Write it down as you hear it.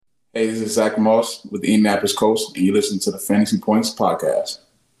Hey, this is Zack with the Indianapolis Colts, and you listen to the Fantasy Points podcast.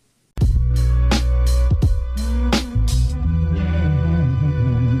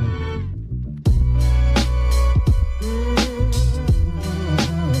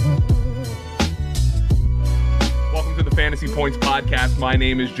 Welcome to the Fantasy Points podcast. My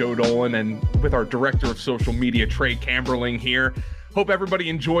name is Joe Dolan, and with our director of social media, Trey Camberling here. Hope everybody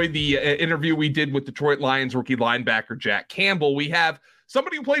enjoyed the interview we did with Detroit Lions rookie linebacker Jack Campbell. We have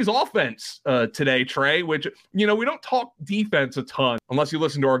somebody who plays offense today, Trey, which, we don't talk defense a ton unless you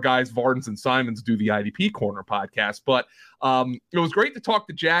listen to our guys Vardens and Simons do the IDP Corner podcast. But it was great to talk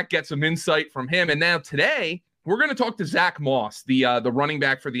to Jack, get some insight from him. And now today, we're going to talk to Zack Moss, the running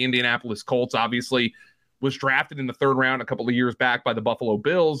back for the Indianapolis Colts. Obviously, was drafted in the third round a couple of years back by the Buffalo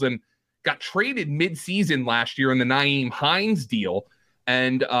Bills and got traded mid-season last year in the Nyheim Hines deal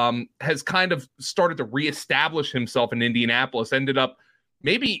and has kind of started to reestablish himself in Indianapolis. Ended up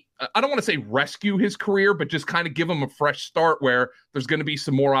maybe, I don't want to say rescue his career, but just kind of give him a fresh start where there's going to be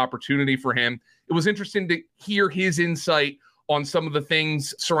some more opportunity for him. It was interesting to hear his insight on some of the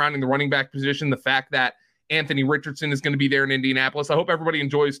things surrounding the running back position, the fact that Anthony Richardson is going to be there in Indianapolis. I hope everybody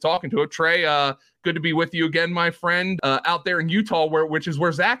enjoys talking to it. Trey, good to be with you again, my friend, out there in Utah, which is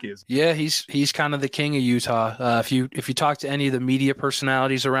where Zack is. Yeah, he's kind of the king of Utah. If you talk to any of the media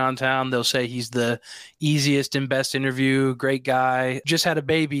personalities around town, they'll say he's the easiest and best interview. Great guy. Just had a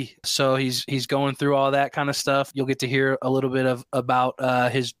baby, so he's going through all that kind of stuff. You'll get to hear a little bit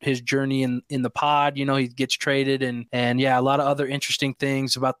about his journey in the pod. He gets traded and yeah, a lot of other interesting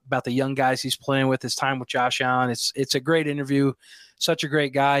things about the young guys he's playing with. His time with Josh Allen. It's a great interview. Such a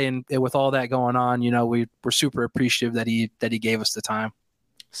great guy, and with all that going on, we're super appreciative that he gave us the time.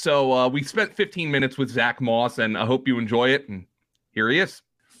 So we spent 15 minutes with Zack Moss, and I hope you enjoy it. And here he is.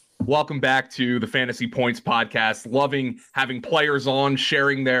 Welcome back to the Fantasy Points podcast. Loving having players on,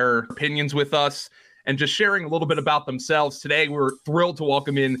 sharing their opinions with us, and just sharing a little bit about themselves. Today, we're thrilled to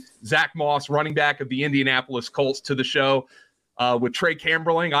welcome in Zack Moss, running back of the Indianapolis Colts, to the show. With Trey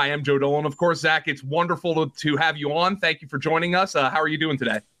Camberling. I am Joe Dolan. Of course, Zack, it's wonderful to have you on. Thank you for joining us. How are you doing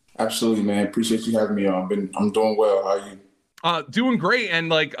today? Absolutely, man. Appreciate you having me on. I'm doing well. How are you? Doing great.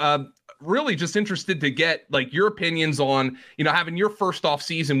 And really just interested to get your opinions on, having your first off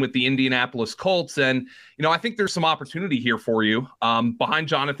season with the Indianapolis Colts. And, I think there's some opportunity here for you. Behind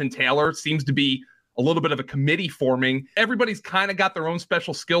Jonathan Taylor seems to be a little bit of a committee forming. Everybody's kind of got their own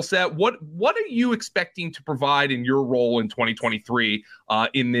special skill set. What are you expecting to provide in your role in 2023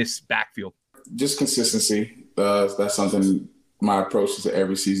 in this backfield? Just consistency. That's something my approach is to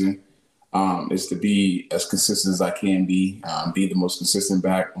every season is to be as consistent as I can be the most consistent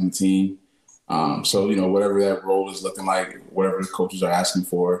back on the team. So, whatever that role is looking like, whatever the coaches are asking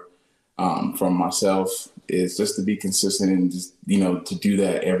for from myself is just to be consistent and just, to do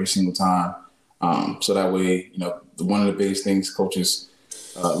that every single time. So that way, one of the biggest things coaches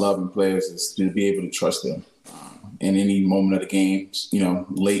love in players is to be able to trust them in any moment of the game,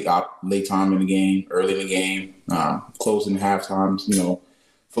 late time in the game, early in the game, closing half times.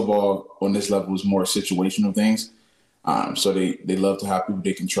 Football on this level is more situational things. So they love to have people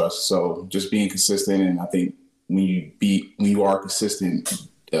they can trust. So just being consistent. And I think when you are consistent,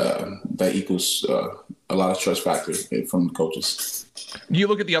 that equals a lot of trust factor from the coaches. You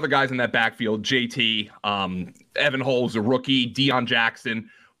look at the other guys in that backfield, JT, Evan Hull's a rookie, Deion Jackson.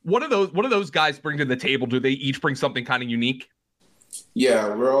 What do those guys bring to the table? Do they each bring something kind of unique?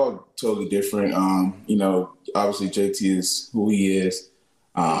 Yeah, we're all totally different. Obviously JT is who he is.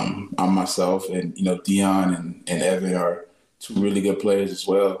 I'm myself, and Deion and Evan are two really good players as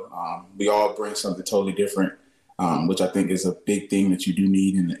well. We all bring something totally different, which I think is a big thing that you do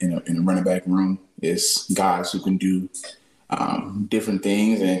need in a running back room is guys who can do different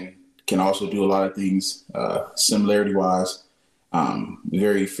things and can also do a lot of things similarity-wise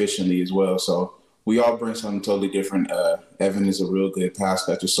very efficiently as well. So we all bring something totally different. Evan is a real good pass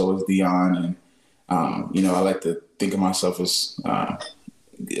catcher, so is Deion. And, I like to think of myself as an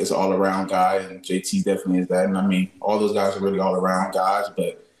all-around guy, and JT definitely is that. And, I mean, all those guys are really all-around guys,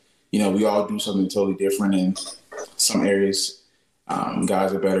 but, we all do something totally different in some areas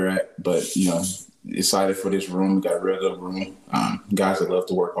guys are better at. But, excited for this room. We got a real good room. Guys that love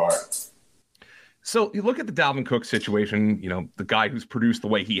to work hard. So you look at the Dalvin Cook situation, the guy who's produced the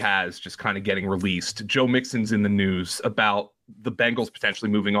way he has just kind of getting released. Joe Mixon's in the news about the Bengals potentially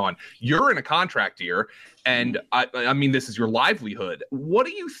moving on. You're in a contract year, and I mean, this is your livelihood. What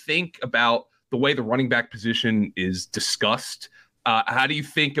do you think about the way the running back position is discussed? How do you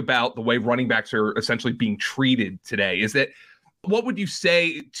think about the way running backs are essentially being treated today? What would you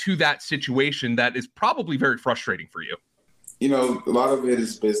say to that situation that is probably very frustrating for you? A lot of it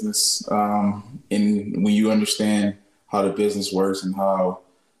is business. And when you understand how the business works and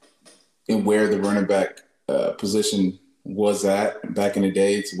where the running back position was at back in the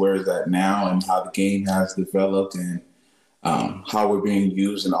day to where it's at now, and how the game has developed, and how we're being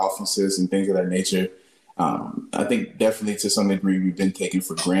used in offenses and things of that nature. I think definitely to some degree we've been taken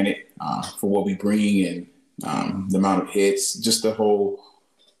for granted for what we bring, and the amount of hits, just the whole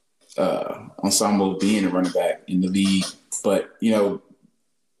ensemble of being a running back in the league. But,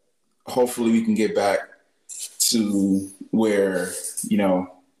 hopefully we can get back to where,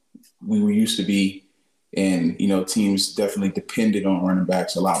 we were used to be. And, teams definitely depended on running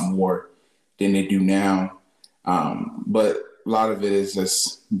backs a lot more than they do now. But a lot of it is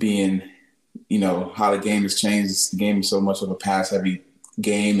just being, how the game has changed. The game is so much of a pass-heavy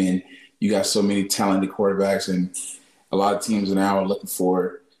game, and you got so many talented quarterbacks, and a lot of teams now are looking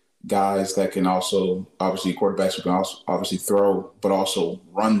for guys that can also, obviously, quarterbacks who can also obviously throw, but also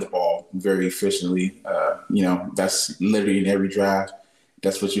run the ball very efficiently. That's literally in every draft.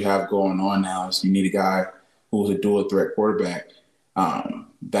 That's what you have going on now, is you need a guy who was a dual threat quarterback.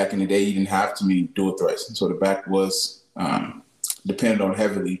 Back in the day, you didn't have too many dual threats, so the back was depended on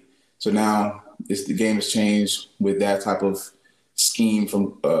heavily. So now the game has changed with that type of scheme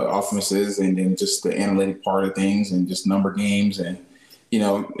from offenses, and then just the analytic part of things, and just number games, and it's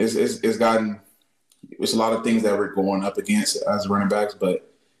a lot of things that we're going up against as running backs. But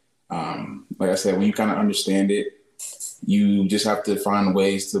like I said, when you kind of understand it, you just have to find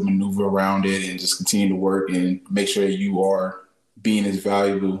ways to maneuver around it and just continue to work and make sure you are being as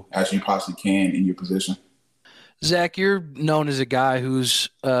valuable as you possibly can in your position. Zack, you're known as a guy who's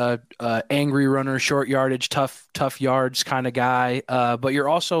angry runner, short yardage, tough yards kind of guy, but you're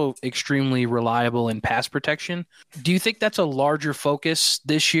also extremely reliable in pass protection. Do you think that's a larger focus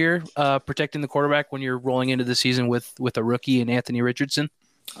this year, protecting the quarterback when you're rolling into the season with a rookie and Anthony Richardson?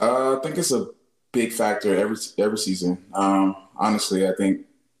 I think it's a big factor every season. Honestly, I think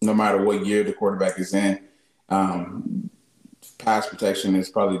no matter what year the quarterback is in, pass protection is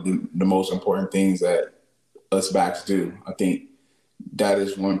probably the most important things that us backs do. I think that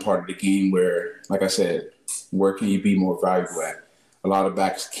is one part of the game where, like I said, where can you be more valuable at? A lot of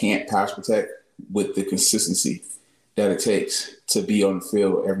backs can't pass protect with the consistency that it takes to be on the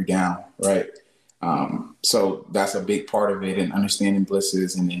field every down, right? So that's a big part of it, and understanding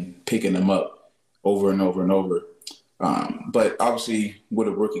blitzes and then picking them up over and over and over. But obviously, with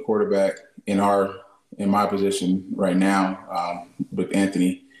a rookie quarterback in my position right now, with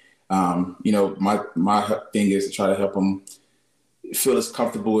Anthony, my thing is to try to help him feel as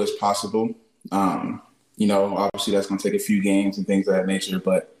comfortable as possible. Obviously that's going to take a few games and things of that nature,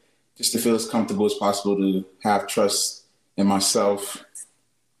 but just to feel as comfortable as possible, to have trust in myself,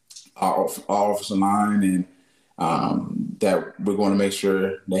 our offensive line, and that we're going to make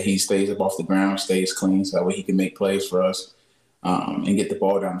sure that he stays up off the ground, stays clean, so that way he can make plays for us and get the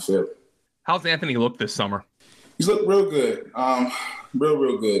ball down the field. How's Anthony look this summer? He's looked real good,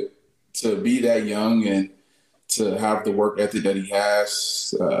 real good. To be that young and to have the work ethic that he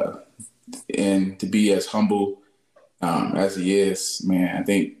has, and to be as humble as he is, man, I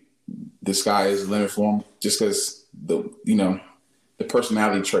think the sky is the limit for him, just because the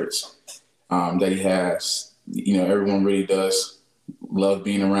personality traits that he has. Everyone really does love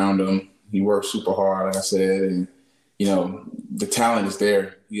being around him. He works super hard, like I said, and the talent is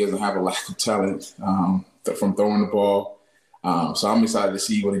there. He doesn't have a lack of talent from throwing the ball. So I'm excited to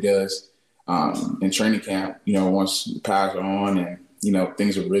see what he does in training camp, once the pads are on and,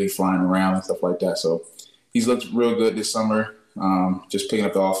 things are really flying around and stuff like that. So he's looked real good this summer, just picking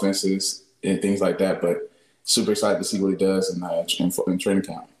up the offenses and things like that. But super excited to see what he does in training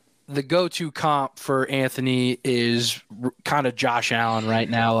camp. The go-to comp for Anthony is kind of Josh Allen right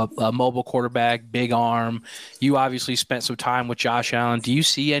now, a mobile quarterback, big arm. You obviously spent some time with Josh Allen. Do you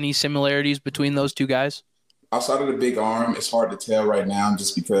see any similarities between those two guys? Outside of the big arm, it's hard to tell right now,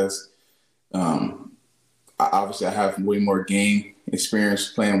 just because obviously I have way more game experience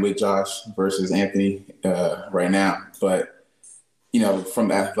playing with Josh versus Anthony right now. But, from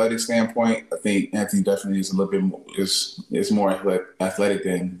the athletic standpoint, I think Anthony definitely is a little bit more, is more athletic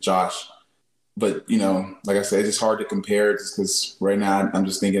than Josh. But, like I said, it's just hard to compare, just because right now I'm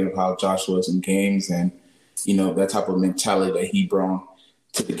just thinking of how Josh was in games, and, that type of mentality that he brought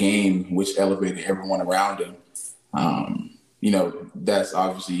to the game, which elevated everyone around him. That's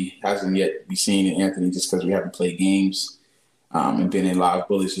obviously hasn't yet be seen in Anthony, just because we haven't played games and been in live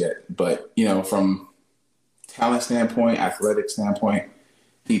bullets yet. But, from talent standpoint, athletic standpoint,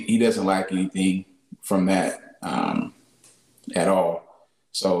 he doesn't lack anything from that at all.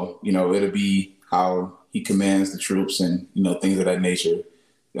 So, it'll be how he commands the troops and, things of that nature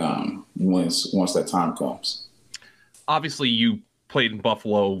once that time comes. Obviously, you played in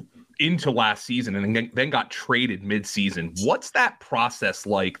Buffalo into last season and then got traded mid-season. What's that process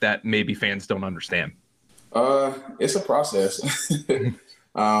like that maybe fans don't understand? It's a process. You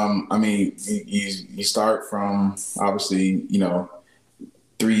start from obviously,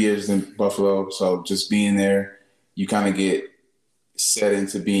 3 years in Buffalo. So just being there, you kind of get set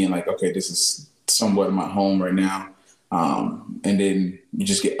into being like, okay, this is somewhat my home right now. And then you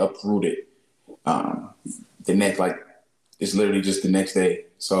just get uprooted. It's literally just the next day.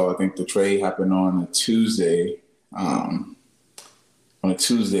 So I think the trade happened on a Tuesday, and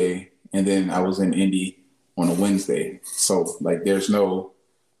then I was in Indy on a Wednesday. So there's no,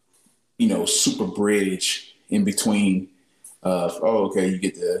 super bridge in between of, you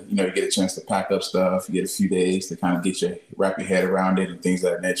get a chance to pack up stuff. You get a few days to kind of wrap your head around it and things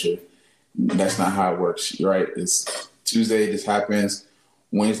of that nature. That's not how it works, right? It's Tuesday, this happens.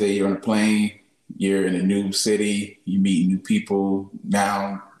 Wednesday, you're on a plane. You're in a new city. You meet new people.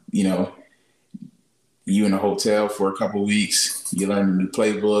 Now, you in a hotel for a couple of weeks. You learn a new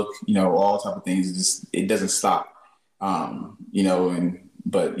playbook. All type of things. It doesn't stop. But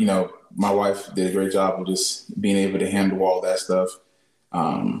my wife did a great job of just being able to handle all that stuff.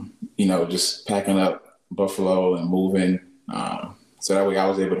 Just packing up Buffalo and moving. So that way I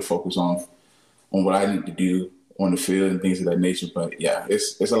was able to focus on what I need to do on the field and things of that nature. But yeah,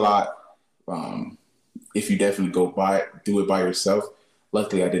 it's a lot. If you definitely do it by yourself.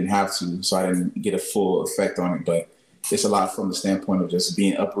 Luckily I didn't have to, so I didn't get a full effect on it, but it's a lot from the standpoint of just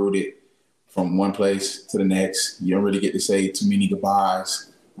being uprooted from one place to the next. You don't really get to say too many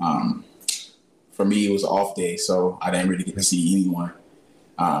goodbyes. For me, it was an off day, so I didn't really get to see anyone.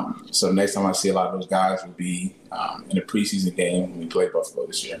 So next time I see a lot of those guys will be in a preseason game when we play Buffalo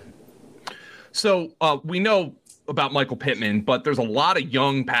this year. So we know about Michael Pittman, but there's a lot of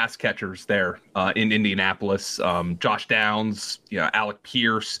young pass catchers there in Indianapolis. Josh Downs, Alec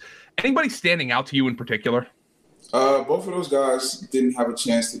Pierce. Anybody standing out to you in particular? Both of those guys didn't have a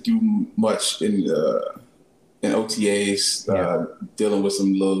chance to do much in OTAs, dealing with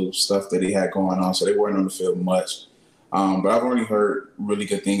some little stuff that they had going on, so they weren't on the field much. But I've already heard really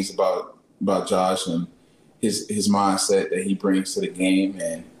good things about Josh and his mindset that he brings to the game,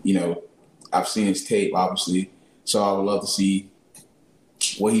 and I've seen his tape, obviously. So I would love to see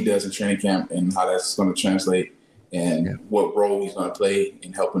what he does in training camp and how that's going to translate and what role he's going to play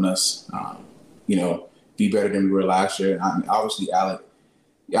in helping us, be better than we were last year. And obviously,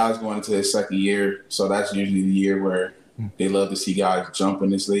 Alec's going into his second year, so that's usually the year where they love to see guys jump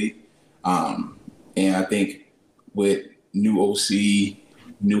in this league. And I think with new OC,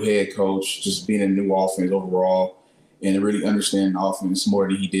 new head coach, just being a new offense overall, and really understanding the offense more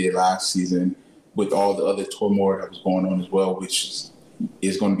than he did last season, with all the other turmoil that was going on as well, which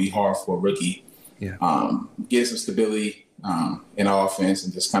is going to be hard for a rookie. Yeah. Get some stability in our offense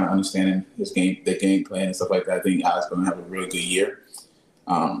and just kind of understanding the game plan and stuff like that. I think Alec's going to have a really good year.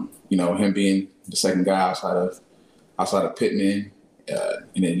 Him being the second guy outside of Pittman, and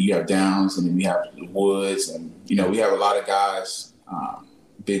then you have Downs, and then we have Woods, and we have a lot of guys,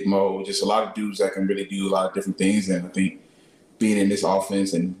 Big Mo, just a lot of dudes that can really do a lot of different things. And I think being in this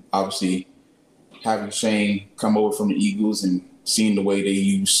offense and obviously having Shane come over from the Eagles and seeing the way they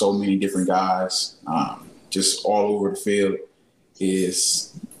use so many different guys just all over the field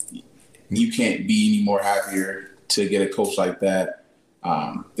is you can't be any more happier to get a coach like that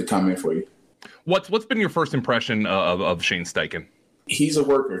to come in for you. What's been your first impression of Shane Steichen? He's a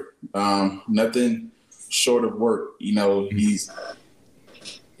worker. Nothing short of work.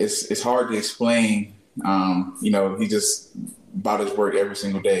 It's hard to explain. He just about his work every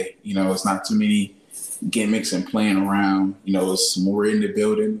single day. It's not too many gimmicks and playing around. It's when we're in the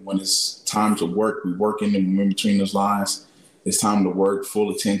building, when it's time to work, we're working and in between those lines. It's time to work,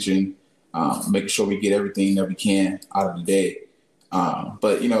 full attention, making sure we get everything that we can out of the day.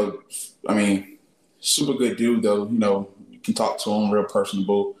 But super good dude though. You can talk to him, real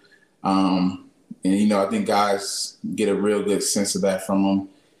personable. And I think guys get a real good sense of that from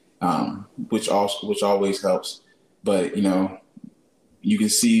him, which always helps. But you can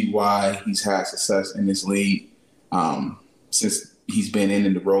see why he's had success in this league since he's been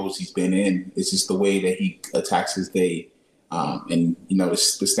in the roles he's been in. It's just the way that he attacks his day, and the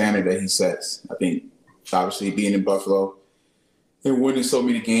standard that he sets. I think obviously being in Buffalo and winning so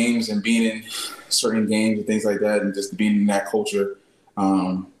many games and being in certain games and things like that, and just being in that culture,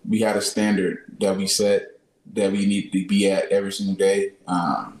 we had a standard that we set that we need to be at every single day.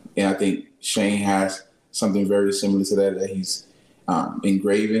 And I think Shane has something very similar to that he's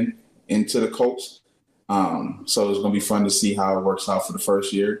engraven into the Colts. So it's going to be fun to see how it works out for the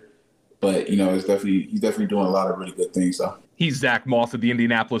first year. But, he's definitely doing a lot of really good things, though. He's Zack Moss of the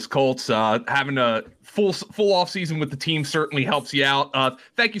Indianapolis Colts. Having a full off season with the team certainly helps you out.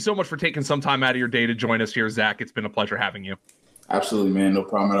 Thank you so much for taking some time out of your day to join us here, Zack. It's been a pleasure having you. Absolutely, man. No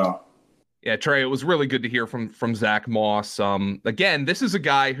problem at all. Yeah, Trey, it was really good to hear from Zack Moss. Again, this is a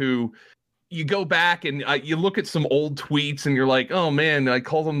guy who you go back and you look at some old tweets and you're like, oh man, I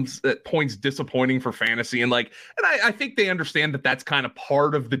call them at points disappointing for fantasy. And I think they understand that that's kind of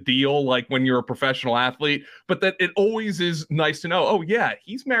part of the deal, like when you're a professional athlete, but that it always is nice to know, oh yeah,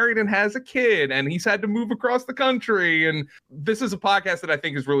 he's married and has a kid and he's had to move across the country. And this is a podcast that I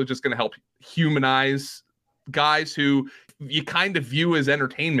think is really just going to help humanize guys who you kind of view as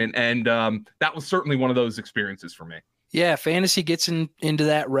entertainment. And that was certainly one of those experiences for me. Yeah, fantasy gets into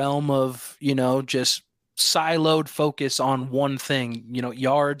that realm of, just siloed focus on one thing,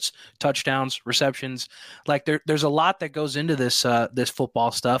 yards, touchdowns, receptions. Like there's a lot that goes into this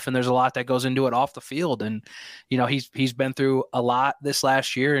football stuff, and there's a lot that goes into it off the field. And, he's been through a lot this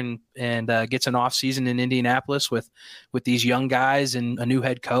last year and gets an off season in Indianapolis with these young guys and a new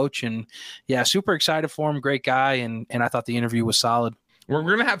head coach. And yeah, super excited for him. Great guy. And I thought the interview was solid. We're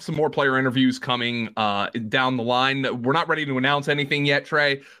going to have some more player interviews coming down the line. We're not ready to announce anything yet,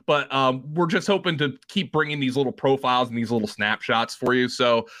 Trey, but we're just hoping to keep bringing these little profiles and these little snapshots for you.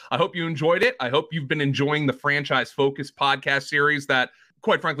 So I hope you enjoyed it. I hope you've been enjoying the Franchise Focus podcast series that,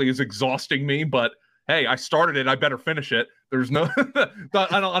 quite frankly, is exhausting me. But hey, I started it. I better finish it. There's no,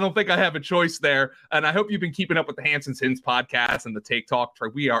 I don't think I have a choice there. And I hope you've been keeping up with the Hanson's Hins podcast and the Take Talk. Trey,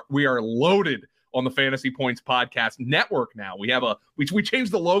 we are loaded on the Fantasy Points Podcast Network now. We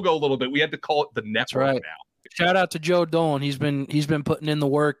changed the logo a little bit. We had to call it the network now. Shout out to Joe Dolan. He's been putting in the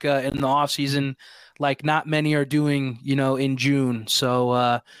work in the off season like not many are doing, in June.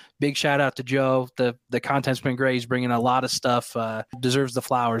 So big shout out to Joe. The content's been great. He's bringing a lot of stuff. Deserves the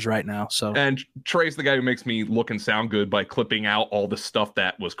flowers right now. So, and Trey's the guy who makes me look and sound good by clipping out all the stuff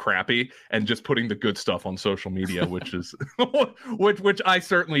that was crappy and just putting the good stuff on social media, which is which I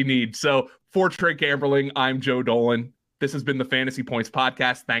certainly need. So for Trey Camberling, I'm Joe Dolan. This has been the Fantasy Points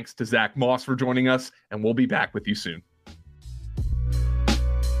Podcast. Thanks to Zack Moss for joining us, and we'll be back with you soon.